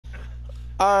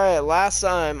Alright, last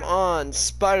time on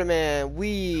Spider-Man,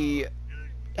 we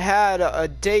had a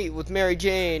date with Mary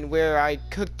Jane where I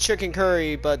cooked chicken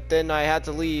curry, but then I had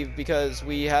to leave because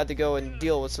we had to go and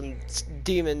deal with some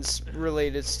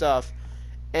demons-related stuff.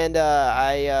 And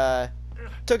I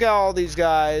took out all these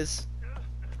guys,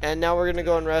 and now we're gonna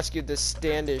go and rescue this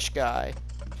Standish guy.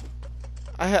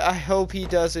 I hope he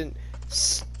doesn't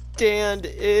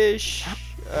Standish.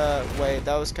 Wait,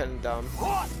 that was kind of dumb.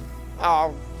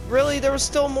 Oh, really? There was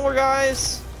still more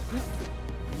guys?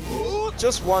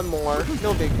 Just one more.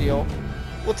 No big deal.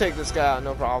 We'll take this guy out,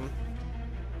 no problem.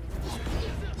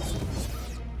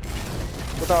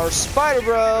 With our Spider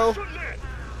Bro.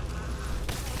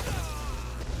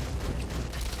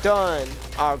 Done.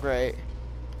 Oh, great.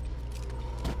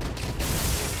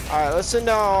 Alright, let's send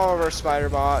down all of our spider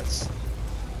bots.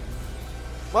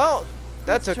 Well,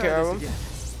 that took care of them.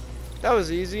 That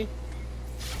was easy.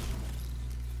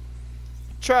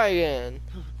 Try again.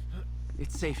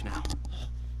 It's safe now.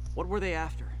 What were they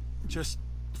after? Just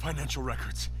financial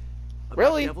records.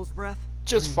 Really? Devil's breath?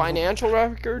 Just financial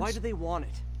records? Why do they want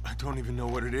it? I don't even know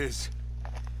what it is.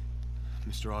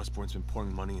 Mr. Osborn's been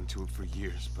pouring money into it for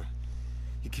years, but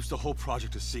he keeps the whole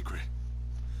project a secret.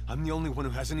 I'm the only one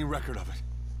who has any record of it.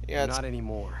 Yeah, not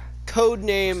anymore. Code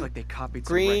name Looks like they copied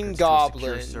some Green records Goblin.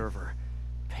 to a secure server.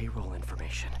 Payroll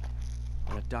information.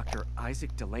 On a Dr.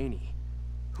 Isaac Delaney.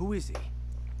 Who is he?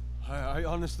 I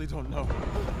honestly don't know.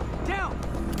 Down!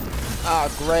 Ah,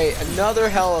 great. Another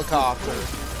helicopter.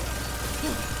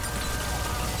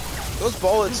 Those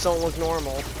bullets don't look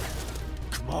normal.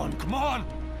 Come on, come on!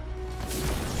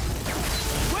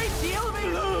 Wait, the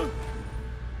elevator!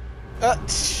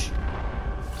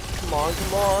 Come on,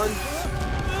 come on.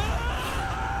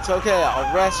 It's okay,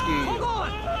 I'll rescue you.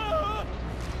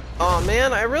 Oh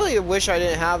man, I really wish I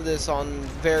didn't have this on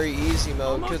very easy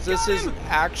mode, because this is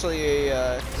actually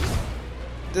a,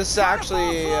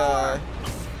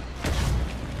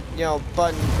 you know,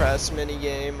 button press mini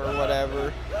game or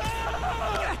whatever.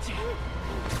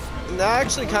 And that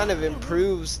actually kind of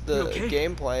improves the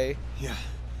gameplay. Yeah,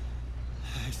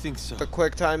 I think so. The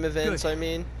quick time events, I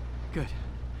mean. Good.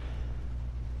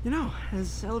 You know,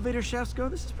 as elevator shafts go,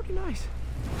 this is pretty nice.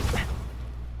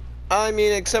 I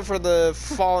mean, except for the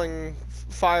falling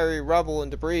fiery rubble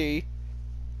and debris.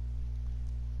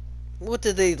 What,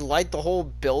 did they light the whole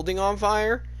building on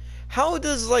fire? How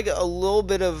does, like, a little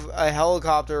bit of a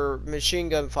helicopter machine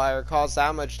gun fire cause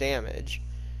that much damage?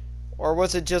 Or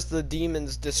was it just the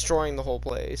demons destroying the whole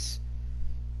place?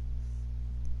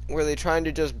 Were they trying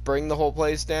to just bring the whole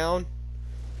place down?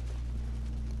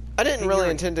 I didn't really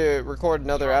intend to record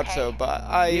another episode, but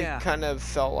I kind of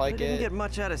felt like I didn't get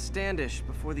much out of Standish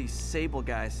before these Sable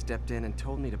guys stepped in and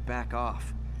told me to back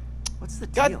off. What's the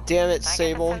deal? God damn it,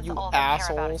 Sable, you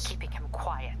assholes. Keeping him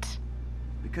quiet.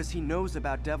 Because he knows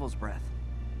about Devil's Breath.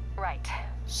 Right.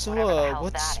 So,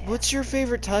 what's your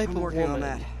favorite type of woman? On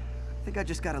that. I think I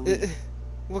just gotta leave.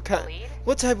 What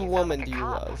type of woman do you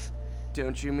love?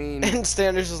 Don't you mean? And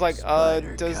Standish is like,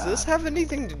 does this have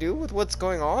anything to do with what's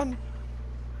going on?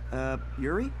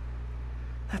 Yuri?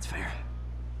 That's fair.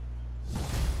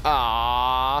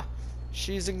 Ah,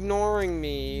 she's ignoring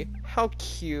me. How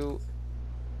cute.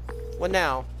 What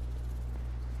now?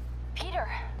 Peter,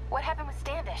 what happened with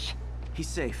Standish? He's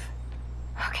safe.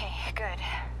 Okay, good.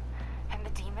 And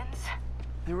the demons?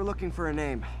 They were looking for a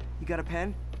name. You got a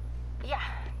pen? Yeah,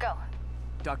 go.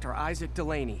 Dr. Isaac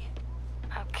Delaney.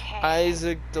 Okay.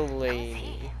 Isaac Who is Delaney.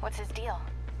 he? What's his deal?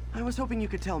 I was hoping you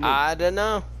could tell me. I don't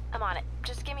know. I'm on it.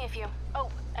 Just give me a few. Oh,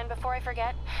 and before I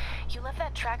forget, you left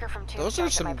that tracker from Tombstone. Those are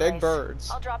some big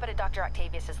birds. I'll drop it at Dr.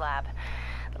 Octavius's lab.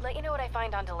 Let you know what I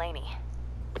find on Delaney.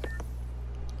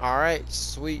 Alright,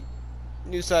 sweet.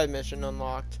 New side mission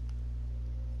unlocked.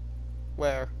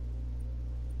 Where?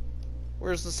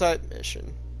 Where's the side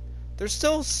mission? There's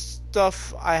still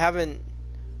stuff I haven't...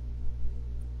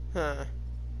 There's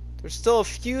still a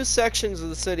few sections of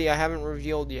the city I haven't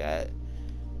revealed yet.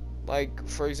 Like,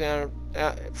 for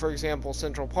example,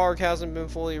 Central Park hasn't been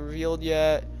fully revealed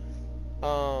yet.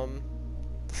 The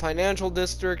financial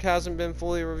district hasn't been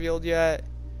fully revealed yet.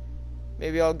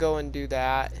 Maybe I'll go and do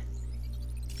that.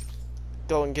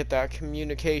 Go and get that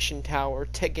communication tower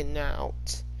taken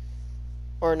out.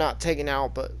 Or not taken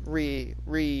out, but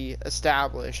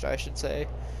re-established, I should say.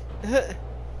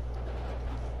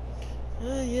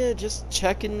 Yeah, just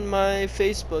checking my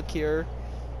Facebook here.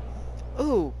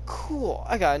 Oh, cool.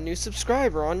 I got a new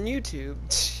subscriber on YouTube.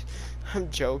 I'm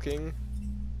joking.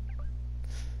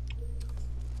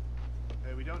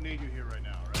 Hey, we don't need you here right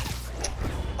now,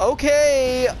 right?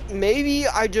 Okay, maybe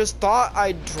I just thought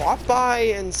I'd drop by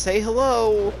and say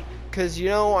hello, because, you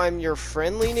know, I'm your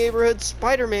friendly neighborhood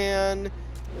Spider-Man,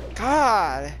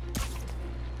 God.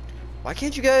 Why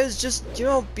can't you guys just, you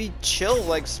know, be chill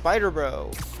like Spider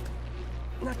Bro?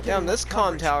 Not getting Damn, this enough comm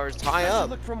coverage. tower is high I should up.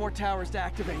 look for more towers to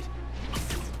activate.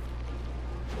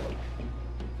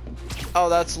 Oh,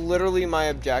 that's literally my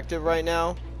objective right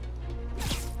now.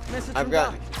 Message I've from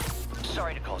got... Doc.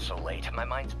 Sorry to call so late. My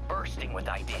mind's bursting with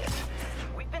ideas.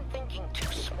 We've been thinking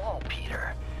too small,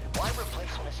 Peter. Why replace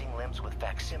missing limbs with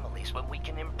facsimiles when we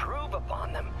can improve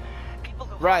upon them? People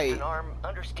who lost an arm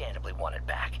understandably want it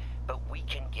back, but we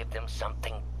can give them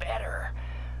something better.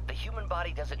 The human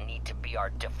body doesn't need to be our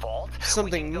default.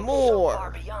 Something we can go more. so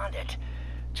far beyond it.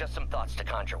 Just some thoughts to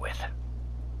conjure with.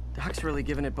 Doc's really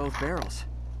giving it both barrels.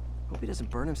 Hope he doesn't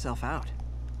burn himself out.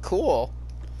 Cool.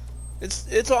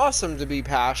 It's awesome to be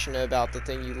passionate about the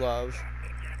thing you love.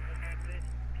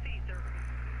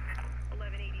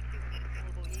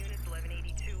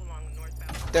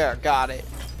 There, got it.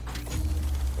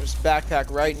 There's a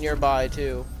backpack right nearby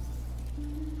too.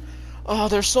 Oh,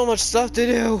 there's so much stuff to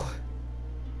do.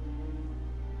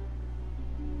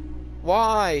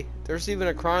 Why? There's even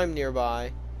a crime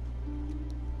nearby.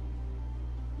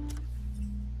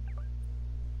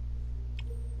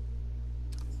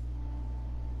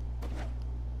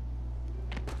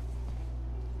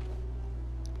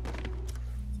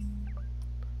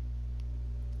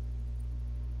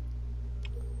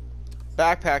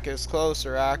 Backpack is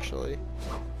closer, actually.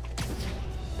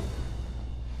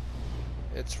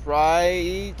 It's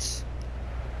right.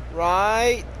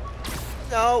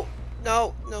 No,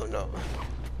 no, no, no.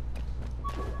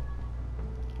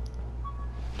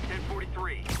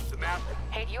 1043, the map.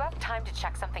 Hey, do you have time to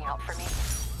check something out for me?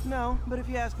 No, but if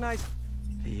you ask nice...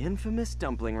 The infamous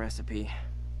dumpling recipe.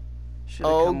 Should've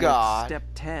Oh, come with God. Step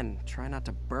 10. Try not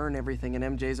to burn everything in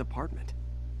MJ's apartment.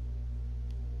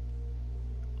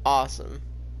 Awesome.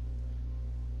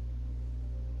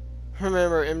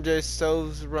 Remember, MJ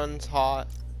stoves runs hot.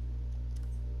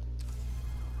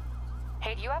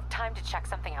 Hey, do you have time to check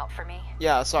something out for me?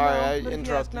 Yeah, sorry, No, I but if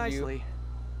you ask interrupted you.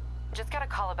 Just got a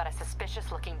call about a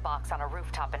suspicious-looking box on a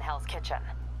rooftop in Hell's Kitchen.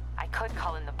 I could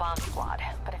call in the bomb squad,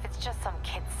 but if it's just some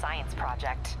kid's science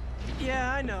project...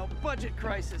 Yeah, I know. Budget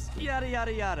crisis. Yada,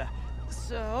 yada, yada.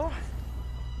 So...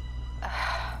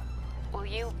 will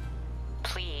you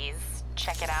please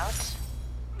check it out?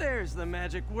 There's the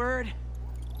magic word.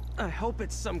 I hope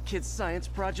it's some kid's science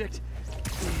project.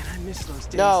 Man, I miss those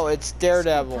days. No, it's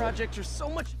Daredevil. School projects are so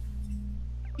much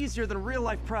easier than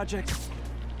real-life projects.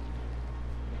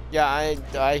 Yeah,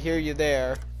 I hear you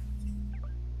there.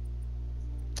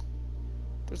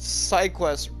 There's a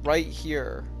sidequest right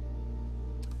here.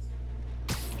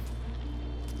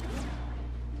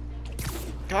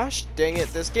 Gosh dang it,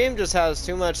 this game just has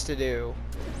too much to do.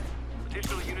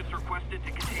 Additional units requested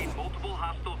to contain multiple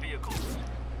hostile vehicles.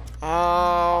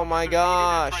 Oh my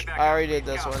gosh, I already did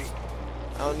this one.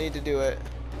 I don't need to do it.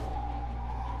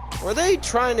 Were they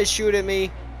trying to shoot at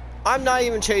me? I'm not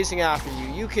even chasing after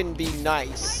you. You can be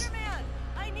nice. Spider-Man,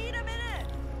 I need a minute.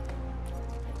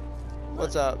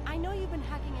 What's up? I know you've been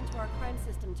hacking into our crime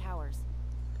system towers.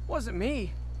 Wasn't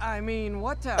me. I mean,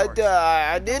 what towers?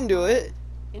 I didn't do it.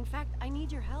 In fact, I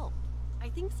need your help. I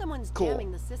think someone's Cool.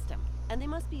 jamming the system, and they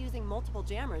must be using multiple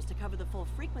jammers to cover the full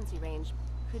frequency range.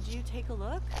 Could you take a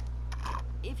look?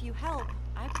 If you help,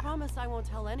 I promise I won't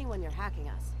tell anyone you're hacking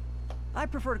us. I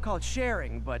prefer to call it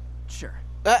sharing, but sure.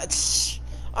 That's...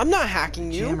 I'm not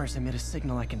hacking you. Jammers emit a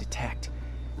signal I can detect.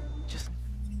 Just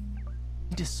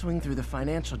need to swing through the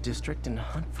financial district and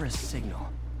hunt for a signal.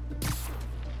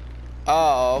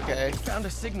 Oh, okay. Found a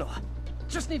signal.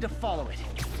 Just need to follow it.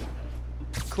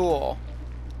 Cool.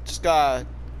 Just gotta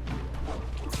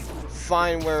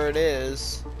find where it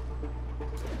is.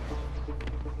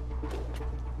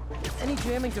 Any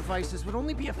jamming devices would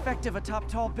only be effective atop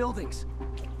tall buildings.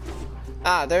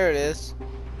 Ah, there it is.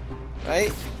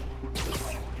 Right?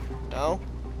 No?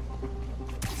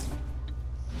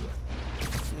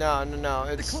 No, no, no.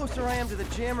 The It's... closer I am to the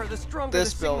jammer, the stronger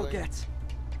this the signal building. gets.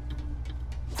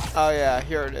 Oh yeah,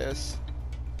 here it is.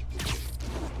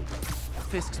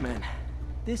 Fisk's men.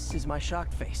 This is my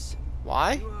shocked face.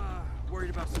 Why? Worried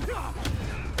about some...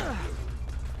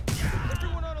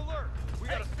 Everyone on alert! We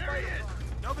got a Spider-Man!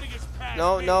 Nobody gets past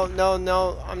No, me. no, no,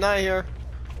 no. I'm not here.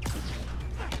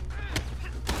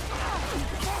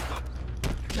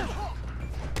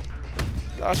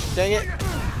 Gosh dang it.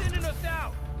 Sending us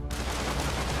out!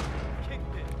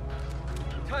 Kingpin.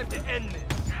 Time to end this.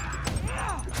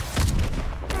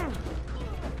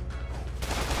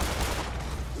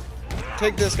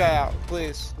 Take this guy out,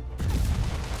 please.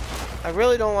 I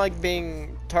really don't like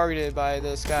being targeted by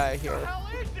this guy here. Hell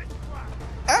is this crap?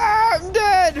 Ah, I'm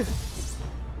dead!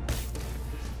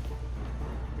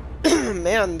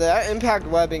 Man, that impact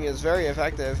webbing is very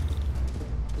effective.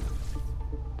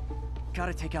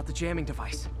 Gotta take out the jamming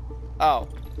device. Oh.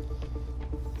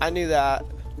 I knew that.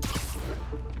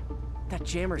 That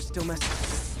jammer's still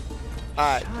messing.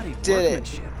 Alright, Shoddy did it.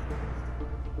 workmanship.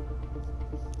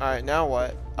 Alright, now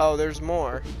what? Oh, there's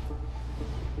more.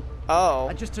 Oh.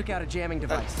 I just took out a jamming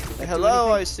device. Did that do Hello,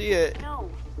 I anything? see it. No,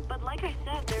 but like I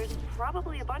said, there's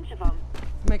probably a bunch of them.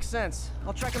 Makes sense.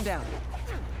 I'll track them down.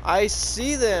 I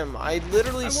see them. I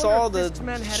literally I saw wonder the if Fistman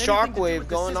had anything to do shockwave with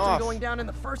the going system off. going down in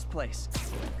the first place.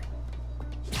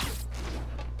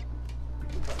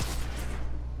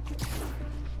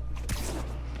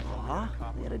 Aw,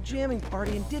 they had a jamming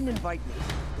party and didn't invite me.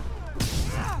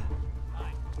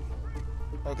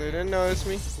 Oh, they didn't notice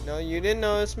me. No, you didn't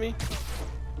notice me.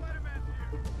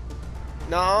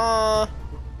 Nah,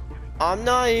 I'm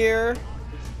not here.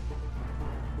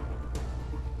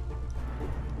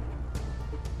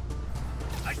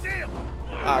 I see him.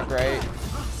 Ah, great.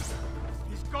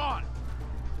 He's gone.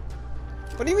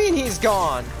 What do you mean he's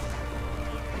gone?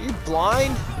 Are you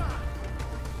blind?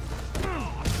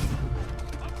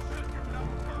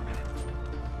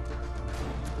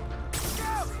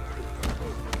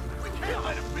 We can't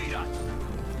let him beat us.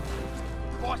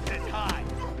 Boss says hi.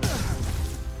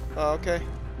 Oh, okay.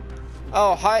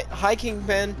 Oh, hiking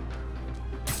pen.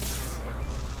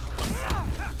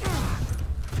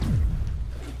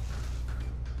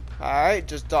 Alright,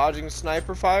 just dodging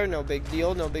sniper fire. No big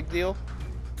deal, no big deal.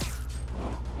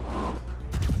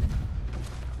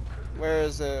 Where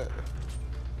is it?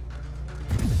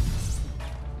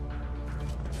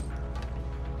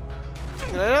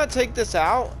 Can I not take this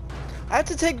out? I have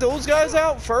to take those guys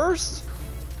out first?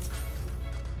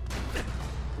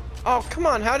 Oh, come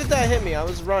on. How did that hit me? I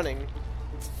was running.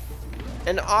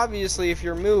 And obviously, if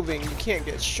you're moving, you can't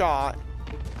get shot.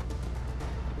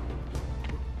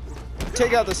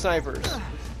 Take out the snipers.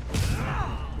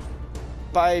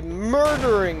 By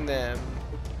murdering them.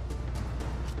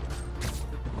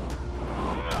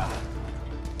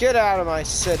 Get out of my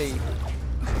city.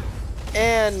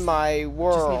 And my Just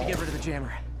world. need to get rid of the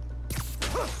jammer.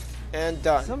 And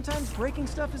done. Sometimes breaking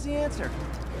stuff is the answer.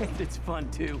 And it's fun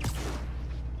too.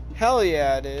 Hell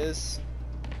yeah, it is.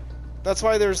 That's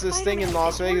why there's this thing in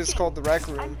Las Vegas Working. called the Rec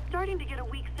Room. I'm starting to get a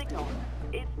weak signal.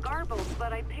 It's garbled,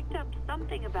 but I picked up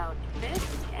something about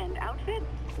fists and outfits.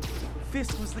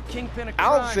 Fist was the kingpin of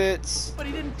crime. Outfits. But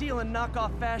he didn't deal in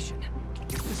knockoff fashion.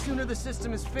 The sooner the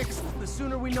system is fixed, the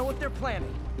sooner we know what they're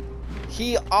planning.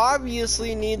 He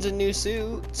obviously needs a new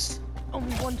suit.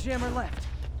 Only one jammer left.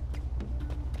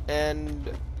 And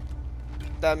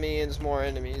that means more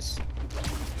enemies.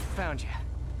 Found you.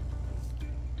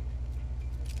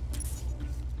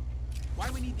 Why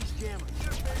do we need these jammers?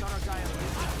 It's on our guy on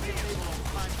the table on the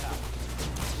time tower.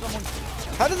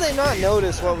 Someone. How did they not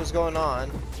notice what was going on?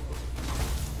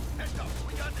 Heads up.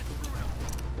 We got this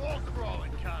through wall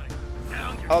crawling kind.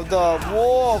 Down your Of the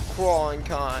wall crawling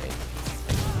kind.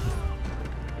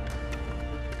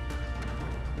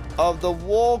 Of the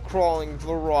wall crawling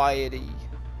variety.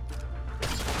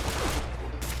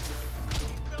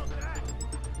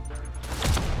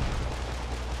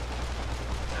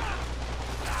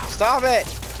 Stop it!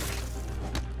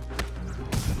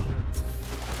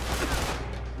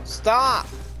 Stop!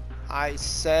 I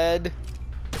said.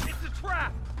 It's a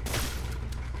trap.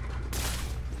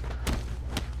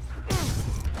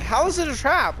 How is it a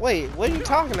trap? Wait, what are you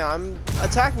talking about? I'm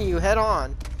attacking you head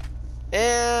on.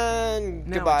 And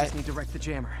Now I goodbye. just need to wreck the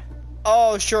jammer.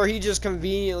 Oh, sure, he just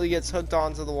conveniently gets hooked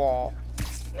onto the wall.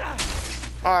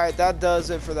 Alright, that does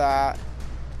it for that.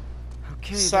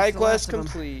 Okay, Side that's the quest last of 'em.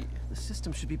 complete. The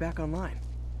system should be back online.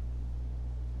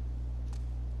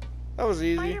 That was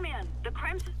easy. Spider-Man, the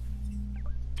crime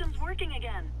system's working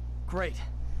again. Great. Any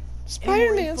more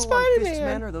Spider-Man, info on Fist's men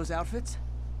Spider-Man! or those outfits?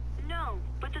 No,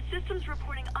 but the system's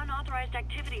reporting unauthorized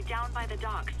activity down by the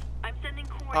docks. I'm sending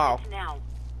coordinates now.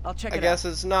 I'll check I it guess out.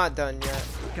 it's not done yet.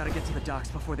 Gotta get to the docks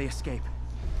before they escape.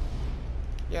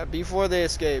 Yeah, before they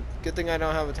escape. Good thing I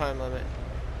don't have a time limit.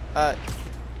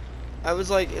 I was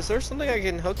like, is there something I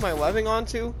can hook my webbing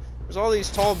onto? There's all these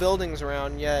tall buildings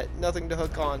around, yet nothing to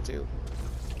hook onto.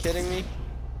 Kidding me?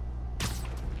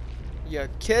 You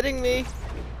kidding me?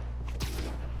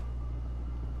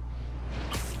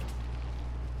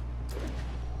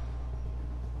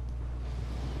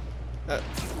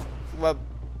 Well,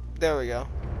 there we go.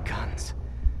 Guns.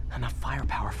 Enough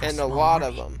firepower for And a a small lot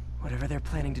army. of them. Whatever they're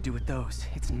planning to do with those,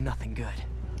 it's nothing good.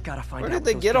 Gotta find Where out did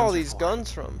they what those get all guns are these for.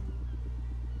 guns from?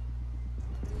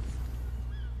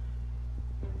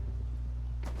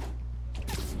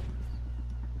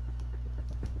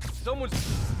 Someone's.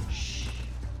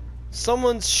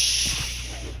 Someone's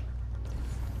shh.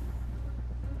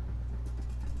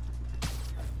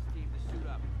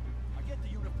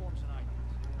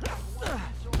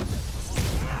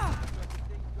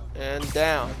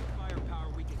 down. Firepower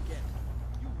we can get.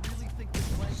 You really think this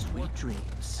plan Sweet works?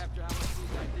 dreams. After how much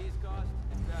these IDs cost,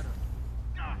 it's better.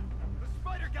 Ah, the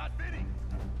spider got Vinny.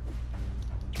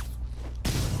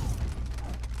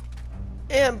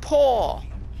 And Paul.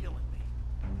 Killing me.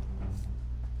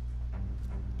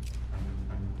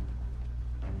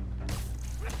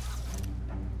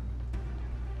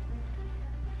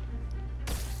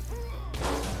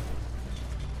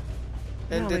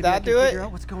 And Now did maybe I that can do figure it?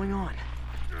 out what's going on.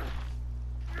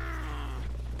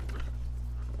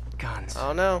 Guns. I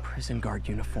don't know. Prison guard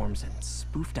uniforms and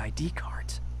spoofed ID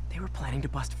cards. They were planning to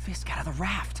bust Fisk out of the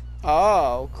raft.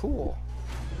 Oh, cool.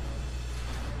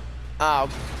 Oh,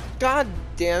 god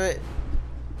damn it.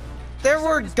 There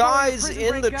were guys prison in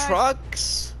break, the guys.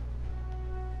 trucks.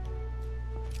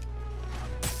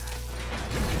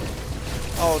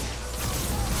 Oh.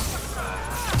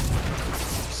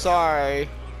 Sorry.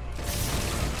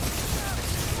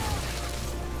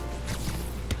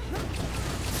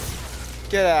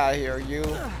 Get out of here, you.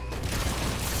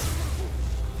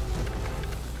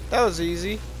 That was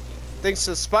easy. Thanks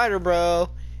to Spider Bro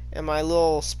and my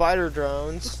little spider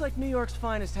drones. Looks like New York's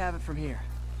finest have it from here.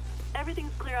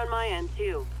 Everything's clear on my end,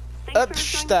 too. Thanks for restoring the That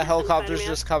system, helicopter's Spider-Man.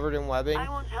 just covered in webbing. I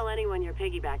won't tell anyone you're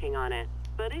piggybacking on it.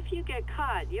 But if you get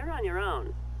caught, you're on your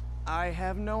own. I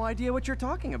have no idea what you're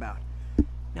talking about.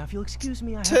 Now, if you'll excuse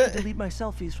me, I have to delete my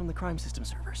selfies from the crime system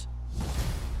servers.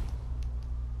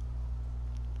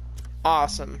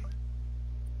 Awesome.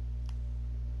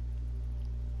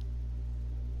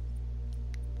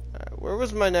 Alright, where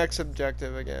was my next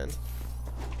objective again?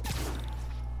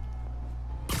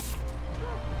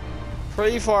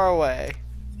 Pretty far away.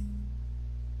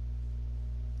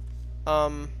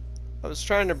 I was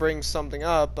trying to bring something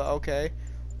up, but okay.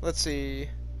 Let's see.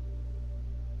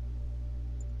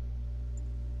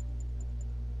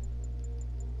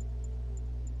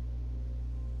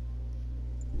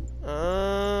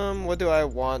 What do I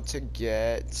want to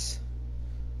get?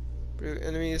 Brute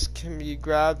enemies can be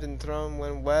grabbed and thrown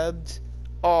when webbed.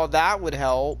 Oh, that would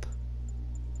help.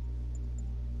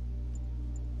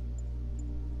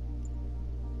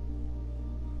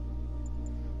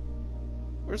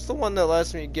 Where's the one that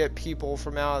lets me get people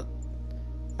from out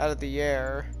of the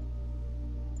air?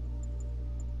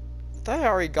 I thought I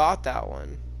already got that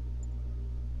one.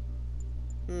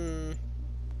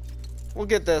 We'll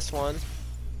get this one.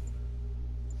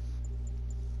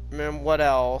 And then what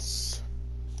else?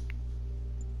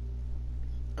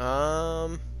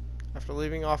 After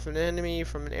leaving off an enemy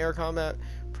from an air combat,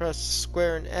 press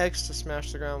square and X to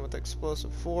smash the ground with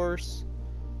explosive force.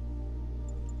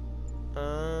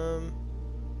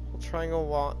 Triangle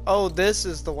wall. Oh, this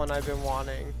is the one I've been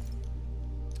wanting.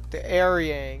 The air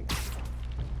yank.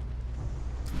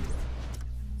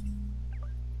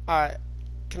 Alright.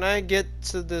 Can I get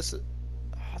to this?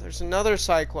 Oh, there's another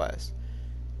side quest.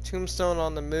 Tombstone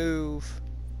on the move.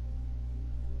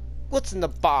 What's in the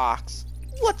box?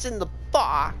 What's in the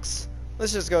box?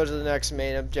 Let's just go to the next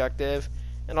main objective,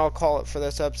 and I'll call it for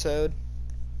this episode.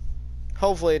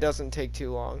 Hopefully it doesn't take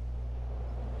too long.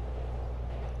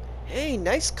 Hey,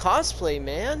 nice cosplay,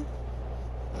 man.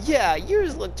 Yeah,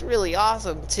 yours looked really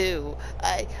awesome too.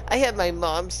 I had my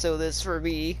mom sew this for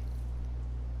me.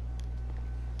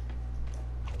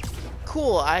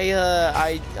 Cool.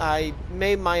 I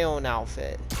made my own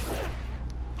outfit.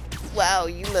 Wow,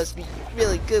 you must be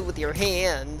really good with your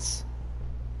hands.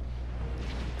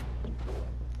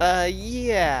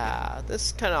 Yeah, this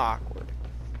is kind of awkward.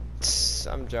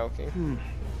 I'm joking.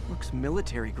 Looks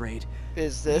military grade.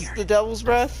 Is this Weird. the Devil's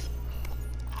Breath?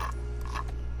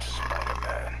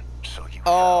 Spider-Man, so you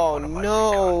Oh, found one of my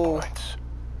no. recon points.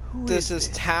 Who This is is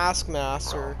this?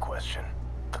 Taskmaster. Wrong question.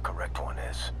 The correct one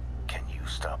is, can you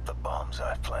stop the bombs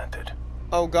I've planted?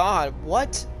 Oh god,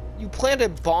 what? You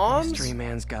planted bombs? Mystery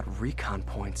Man's got recon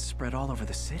points spread all over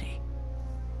the city.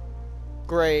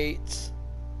 Great.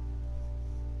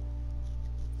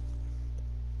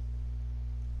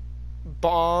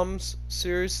 Bombs?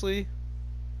 Seriously?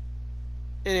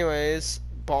 Anyways,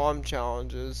 bomb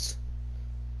challenges.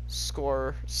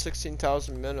 Score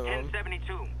 16,000 minimum.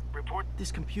 1072. Report.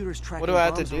 This computer's tracking What do I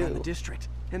have to bombs around do? the district,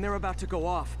 and they're about to go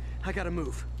off. I gotta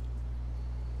move.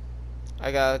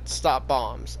 I gotta stop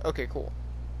bombs. Okay, cool.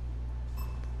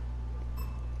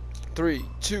 3,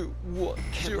 2, 1,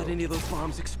 Can't 0. let any of those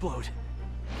bombs explode.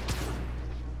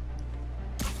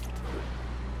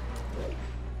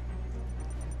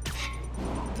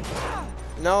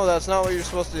 No, that's not what you're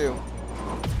supposed to do.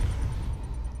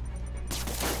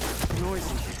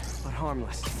 Noisy, but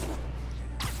harmless.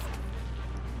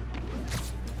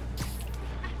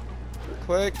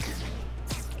 Quick.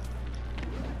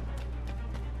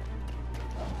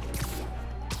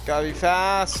 Gotta be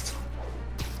fast.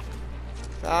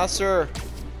 Faster.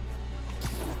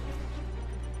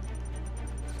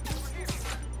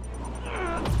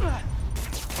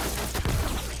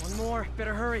 One more.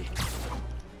 Better hurry.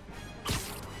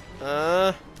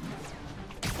 My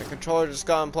controller just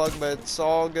got unplugged, but it's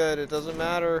all good. It doesn't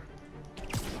matter.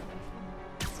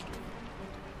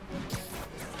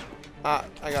 Ah,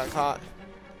 I got caught.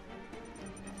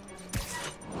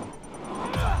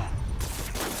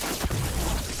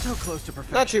 So close to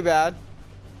perfection. Not too bad.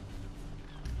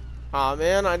 Aw,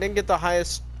 man, I didn't get the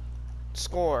highest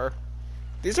score.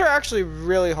 These are actually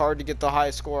really hard to get the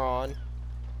high score on.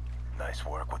 Nice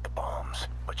work with the bombs,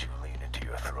 but you lean into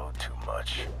your throat too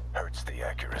much. Hurts the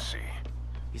accuracy.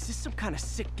 Is this some kind of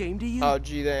sick game to you? Oh,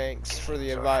 gee, thanks for the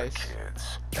These are advice. for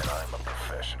kids, and I'm a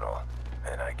professional,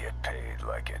 and I get paid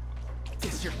like it.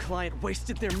 Guess your client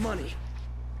wasted their money.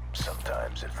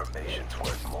 Sometimes information's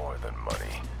worth more than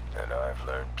money, and I've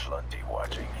learned plenty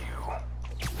watching you.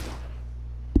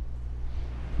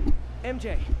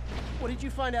 MJ, what did you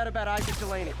find out about Isaac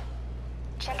Delaney?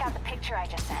 Check out the picture I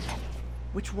just sent.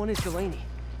 Which one is Delaney?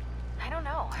 I don't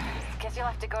know. Guess you'll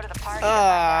have to go to the party.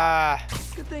 Ah,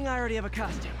 Good thing I already have a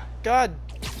costume. god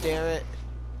damn it.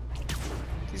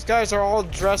 These guys are all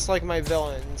dressed like my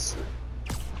villains.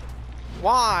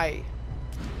 Why?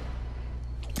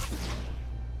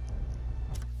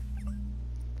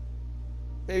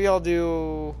 Maybe I'll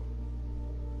do...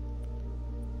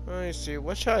 Let me see,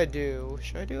 what should I do?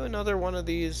 Should I do another one of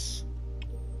these?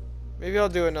 Maybe I'll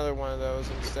do another one of those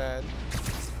instead.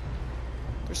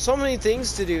 There's so many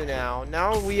things to do now.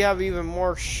 Now we have even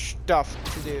more stuff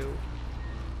to do.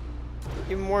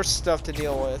 Even more stuff to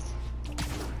deal with.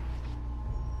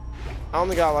 I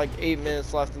only got like 8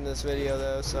 minutes left in this video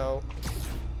though, so...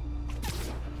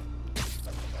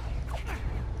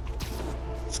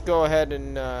 Let's go ahead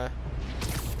and,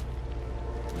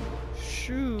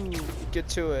 get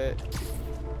to it.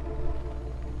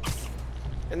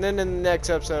 And then in the next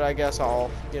episode, I guess I'll,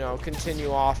 you know,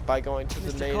 continue off by going to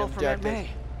the main objective.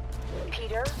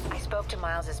 Peter, I spoke to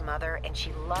Miles's mother, and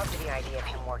she loved the idea of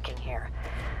him working here.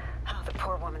 Oh, the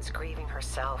poor woman's grieving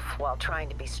herself while trying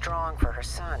to be strong for her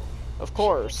son. Of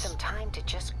course. She needs some time to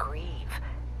just grieve,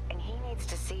 and he needs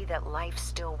to see that life's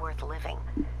still worth living.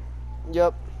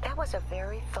 Yep. That was a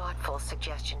very thoughtful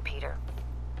suggestion, Peter.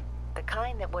 The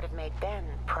kind that would have made Ben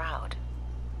proud.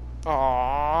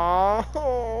 Aww.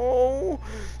 Oh,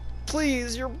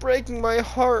 please, you're breaking my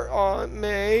heart, Aunt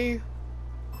May.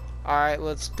 Alright,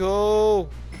 let's go.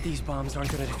 These bombs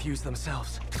aren't gonna defuse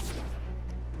themselves.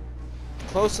 The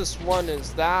closest one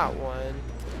is that one.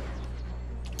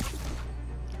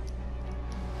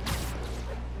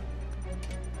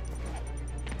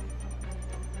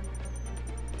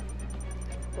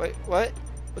 Wait, what?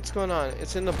 What's going on?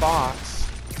 It's in the box.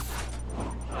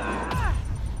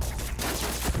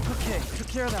 Okay, took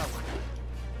care of that one.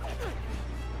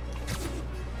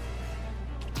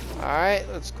 Alright,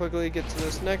 let's quickly get to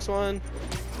this next one.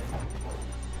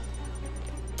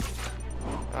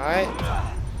 Alright.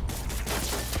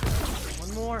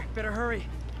 One more, better hurry.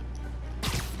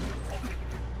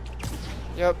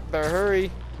 Yep, better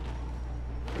hurry.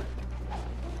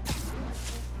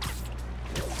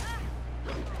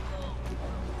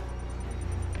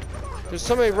 There's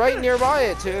somebody right nearby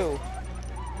it too.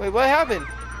 Wait, what happened?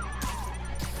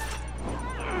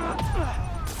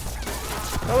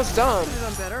 That was dumb. Could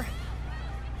have done better.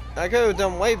 I could have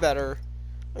done way better.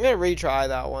 I'm gonna retry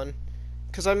that one.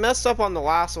 Because I messed up on the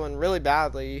last one really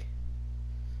badly.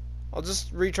 I'll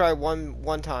just retry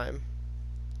one time.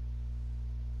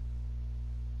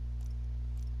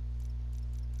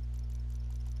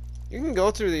 You can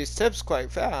go through these tips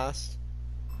quite fast.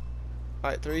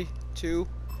 Alright, 3, 2,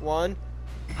 1.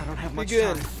 I don't have much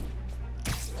Begin. time.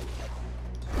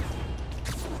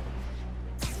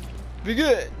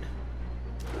 Begin.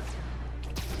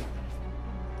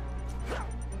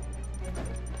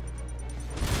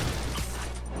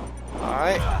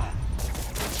 Alright.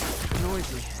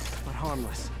 Noisy, but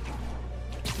harmless.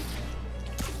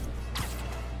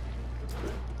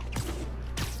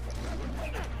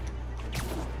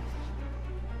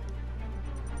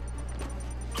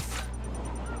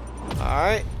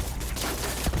 Alright.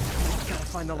 Gotta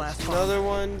find the last bomb. Another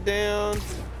one down.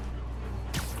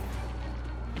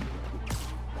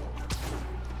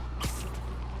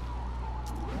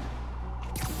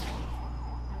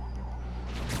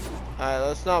 Alright,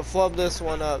 let's not flub this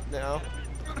one up now.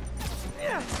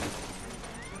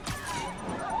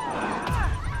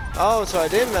 Oh, so I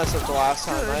did mess up the last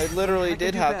time. I literally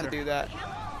did have to do that.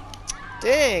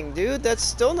 Dang, dude, that's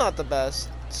still not the best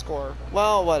score.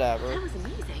 Well, whatever. That was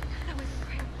amazing.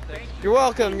 You're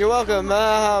welcome,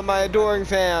 my adoring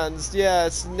fans.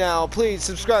 Yes, now please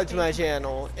subscribe to my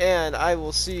channel, and I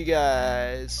will see you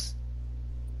guys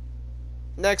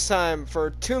next time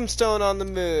for Tombstone on the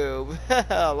Move,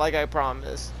 like I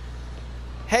promised.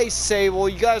 Hey Sable,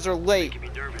 you guys are late.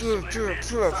 What do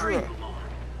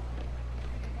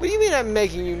you mean I'm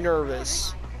making you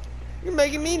nervous? You're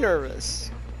making me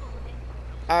nervous.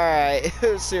 Alright,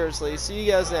 seriously, see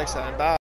you guys next time, bye.